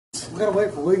We gotta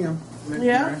wait for William.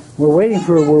 Yeah. We're waiting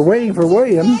for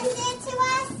William.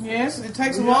 Yes, it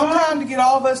takes a long time to get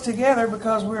all of us together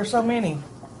because we're so many.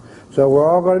 So we're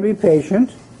all going to be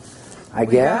patient, I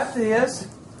We guess. got this.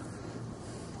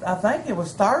 I think it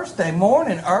was Thursday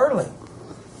morning, early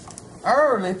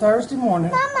Thursday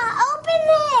morning. Mama,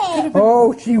 open it.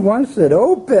 Oh, she wants it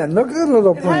open. Look at the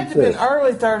little It had to have princess. been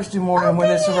early Thursday morning when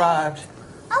this arrived.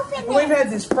 Open We've it. had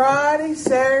this Friday,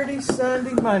 Saturday,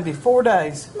 Sunday, Monday, 4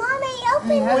 days. Mommy,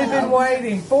 open it. We've been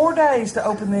waiting 4 days to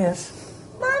open this.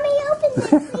 Mommy,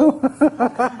 open it.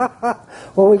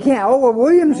 Well, we can't. Oh, well,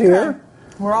 William's here.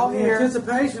 We're all The here.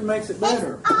 anticipation makes it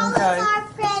better. All Okay. of our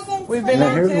presents. We've been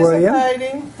Now, here's William.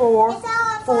 anticipating for It's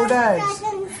all of 4 our days.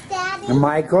 presents, Daddy. And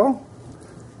Michael.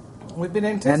 We've been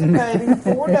anticipating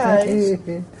 4 days.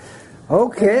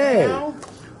 Okay. Now,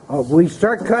 Oh, we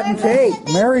start cutting tape.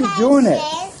 Mary's doing it.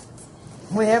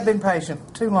 we have been patient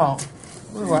too long.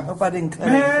 Ooh, I hope I didn't cut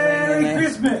Merry anything in there.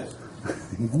 Christmas!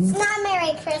 It's not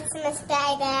Merry Christmas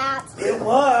Day out. It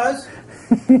was.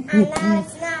 I know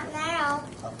it's not now.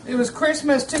 It was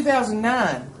Christmas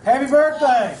 2009. Happy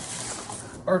birthday!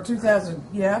 Or 2000.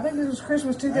 Yeah, I think it was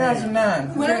Christmas 2009.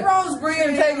 Whenever I was bringing It's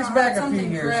it gonna take in, us I back heard a few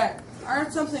something years. crack. I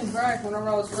heard something crack whenever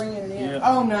I was bringing it in. Yeah.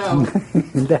 Oh no.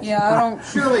 Yeah, I don't.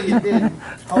 Surely you didn't.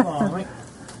 Hold on.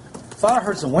 Thought I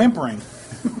heard some whimpering.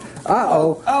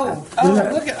 Uh-oh. Oh,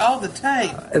 look at all the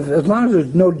tape. As long as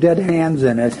there's no dead hands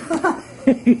in it.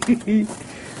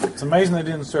 It's amazing they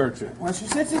didn't search it. Well, she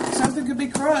said something could be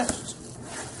crushed.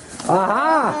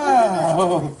 Aha!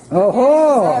 Oh.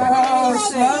 Oh-ho! Oh,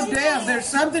 slow down. There's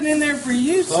something in there for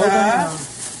you, Slow down.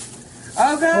 Si.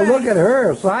 Okay. Oh, look at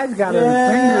her. Si's got her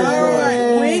fingers All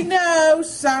going. right. We know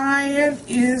Cyan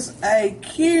is a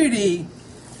cutie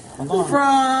Hold on.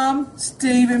 from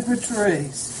Steve and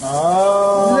Patrice.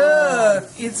 Oh. Look,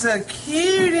 it's a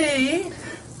cutie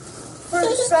for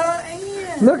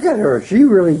Cyan. Look at her. She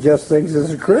really just thinks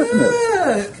it's Christmas.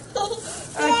 Look,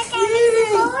 Did I come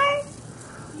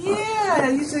before?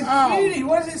 yeah, he's a Oh. cutie.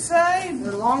 What does it say?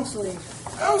 They're long sleeve.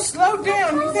 Oh, slow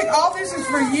down. You think all this is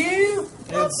for you?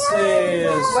 It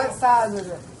says, What size is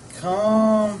it?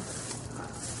 come,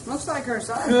 Looks like her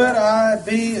size. could I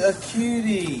be a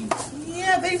cutie?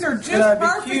 Yeah, these are Could I just be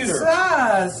perfect cuter?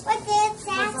 size. What did that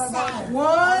say?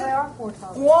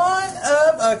 One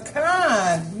of a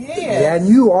kind. Yes. Yeah, and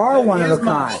you are That one of is a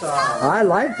my kind. style. I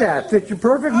like that. Fits you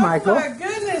perfect, Oh Michael. my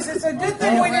goodness, it's a good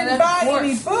thing we Yeah, didn't that's buy worse.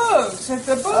 any books at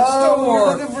the bookstore. Oh, we're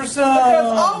looking for Because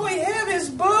some. all we have is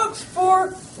books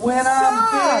for When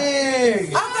I'm Si.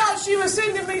 big. I thought she was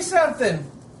sending me something.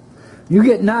 You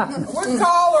get nothing. We'll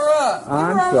call her up. Get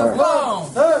I'm her on sorry. the phone.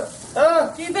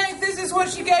 Do you think this is what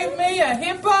she gave me? A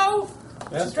hippo?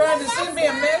 She's trying to send me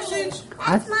a message?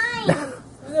 That's mine.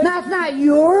 That's not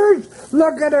yours.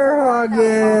 Look at her She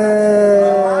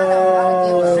hugging.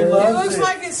 It loves looks it.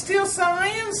 like it's still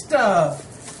Cyan stuff.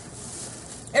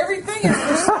 Everything is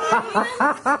for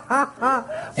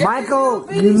Cyan. Michael,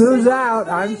 you lose out.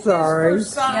 I'm sorry.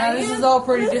 Yeah, this is all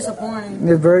pretty disappointing.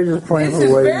 It's very disappointing This for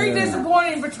is William. very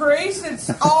disappointing, Patrice.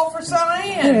 It's all for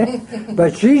Cyan.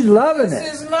 But she's loving This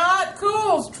it. is not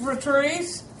cool,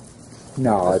 Patrice.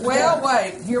 No, it's Well,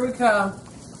 wait. Here we come.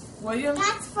 William,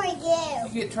 That's for you.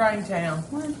 you get Train Town.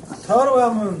 Todo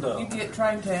El Mundo. You get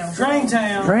Train Town. Train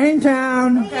Town. Train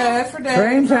Town. Okay, that's for Dad.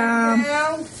 Train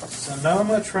Town.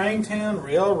 Sonoma Train Town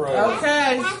Railroad.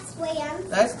 Okay, That's William.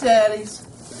 that's Daddy's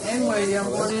and William.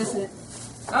 What is it?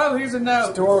 Oh, here's a note.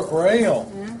 Historic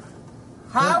Rail.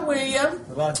 Hi, William.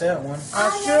 I like that one.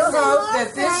 I sure hope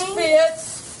that this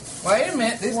fits. Wait a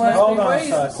minute. This must Hold be on,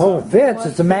 William. Sus. Oh, it fits.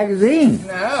 It's a magazine.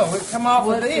 No, we come off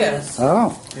with What's this.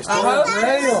 Oh. I hope Historic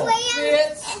Rail.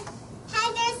 fits. Hey,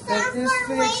 there's That some this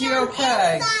for fits you William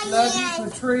okay. and Love Cyan.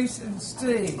 you, Patrice and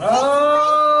Steve.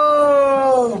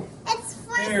 Oh! It's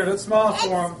for Here, let's smile for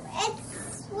him.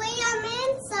 It's William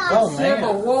inside. Oh,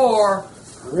 Civil man. War.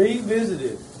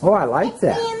 Revisited. Oh, I like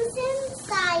that. William's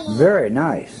inside. Very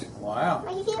nice. Wow.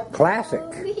 Classic.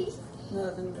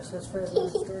 Nothing. Just says Fred.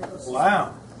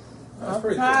 Wow. That's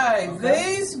pretty Okay, cool.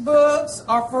 these books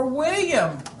are for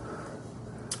William.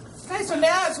 Okay, so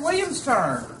now it's William's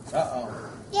turn. Uh-oh.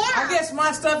 Yeah. I guess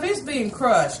my stuff is being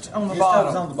crushed on the His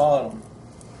stuff's bottom. on the bottom.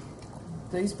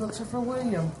 These books are for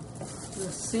William.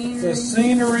 The scenery. The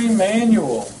scenery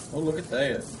manual. Oh, look at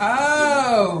that.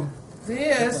 Oh,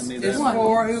 this Definitely need is that.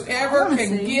 for I whoever wanna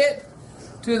can see. get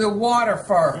to the water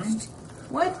first.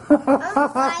 What?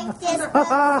 Like this book,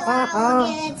 so I'll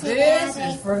get it to This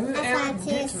Daddy. is for whoever can That's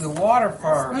get this. to the water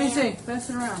Let me first. see. Pass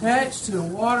it around. Attached to the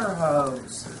water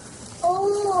hose. Oh,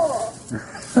 cool.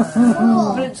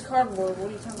 But it's cardboard. What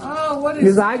are you talking about? Oh, what is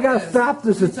Because I got to this? stop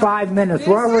this at 5 minutes.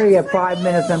 We're already at 5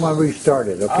 minutes and I'm going to restart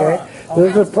it, okay? All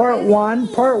This is part 1.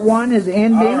 Part 1 is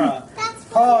ending. All right. That's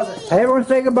Pause funny. it. Everyone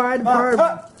say goodbye to part...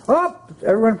 Oh,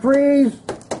 everyone freeze.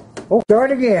 Oh,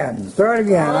 start again. Start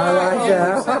again. I like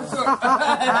that.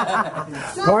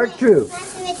 Part 2.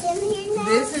 That's what's in here now.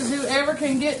 This is whoever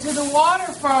can get to the water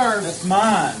first. That's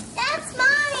mine. That's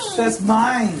mine. That's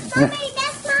mine. Mommy,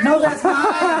 that's mine. No, that's mine.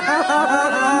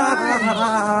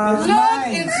 That's Look,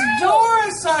 mine. it's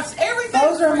Dora's socks. Everything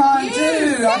Those are for mine you. too.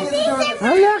 I get the Dora.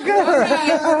 Oh, look at her.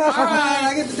 Okay, all right.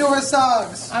 I get the Dora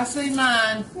socks. I see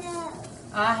mine.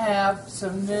 I have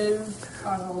some new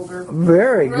pot holder.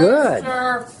 Very good.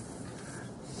 Rooster.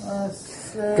 Let's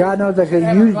see. God knows I could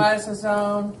Have use... glasses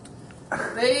on.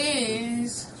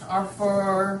 These are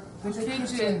for the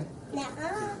kitchen.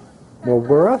 Nuh-uh. Well,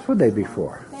 where else would they be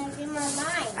for? Those are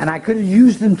mine. And I could have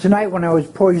used them tonight when I was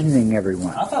poisoning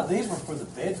everyone. I thought these were for the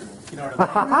bedroom. You know what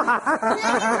I mean?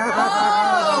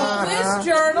 Oh, this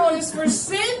journal is for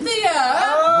Cynthia.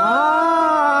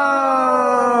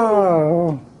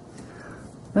 Oh!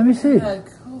 Let me see.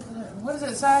 What does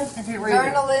it say? I can't read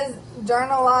it.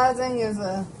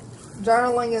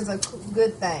 Journaling is a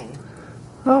good thing.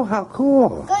 Oh, how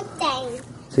cool. Good thing.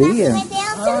 See? That's And what they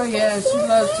also Oh yeah, she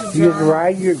loves to you get to journal.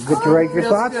 write your Feels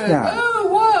thoughts good. down. Oh,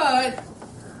 what?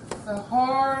 The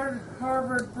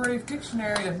Harvard Brief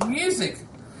Dictionary of Music.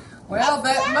 Well,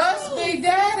 that must be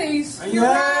Daddy's. You're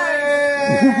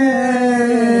right.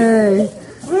 Hey!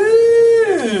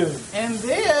 Woo! And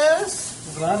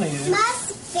this. That's what I needed.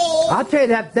 must be. I'll tell you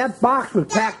that box was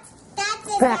packed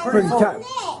That's pretty tight.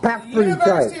 Packed pretty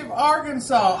University tight. of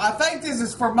Arkansas. I think this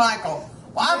is for Michael.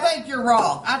 Well, I think you're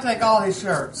wrong. I take all his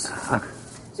shirts.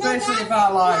 Especially if I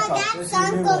like them. That's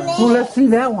Uncle Nick. Well, let's see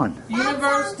that one.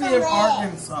 University of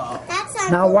Arkansas. That's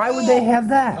Uncle Now, why would they Nick. have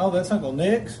that? Oh, that's Uncle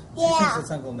Nick's? She Yeah. thinks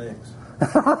it's Uncle Nick's.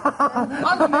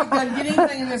 Uncle Nick doesn't get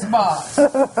anything in this box.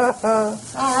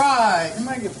 All right. You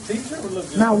might get the t-shirt would look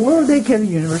good. Now, where would they get a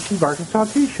University of Arkansas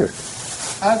t-shirt?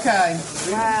 Okay.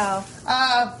 Wow.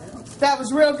 That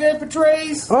was real good,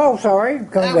 Patrice. Oh, sorry.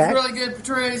 That Coming was back. really good,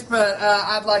 Patrice, but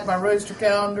I'd like my rooster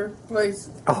calendar, please.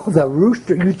 Oh, the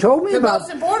rooster. You told me The about...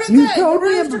 most important you thing, told the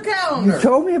me rooster ab- calendar. You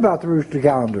told me about the rooster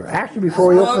calendar. Actually, before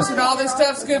we Books opened... and all this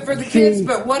stuff's good for the kids,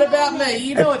 but what about me?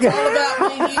 You know it's all about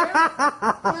me here.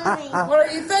 Mommy. What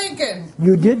are you thinking?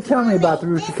 You did tell me about the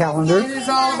rooster calendar. It is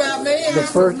all about me, and The this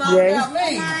is first not day? about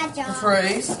me,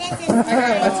 Patrice. This is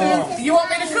mine. You want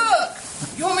me to cook?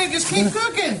 You want me to just keep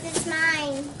cooking? This is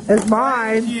mine. It's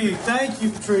mine. Thank you,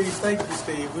 Patrice. Thank you,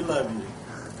 Steve. We love you.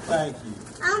 Thank you.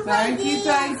 I'll Thank play you, games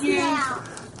thank you. now.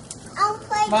 I'll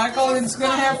play Michael games is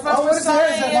going to now. have fun Oh, with what is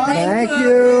that? Is that mine? Thank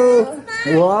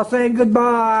you. We're all saying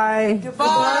goodbye.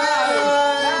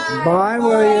 Goodbye. Bye,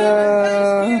 will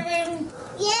ya? Thanksgiving.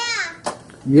 Yeah.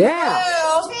 Yeah.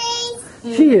 Well,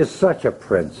 Trees. She is such a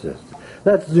princess.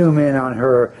 Let's zoom in on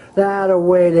her. That a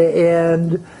way to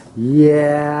end.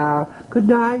 Yeah. Good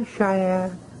night,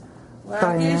 Cheyenne.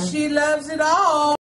 I guess she loves it all.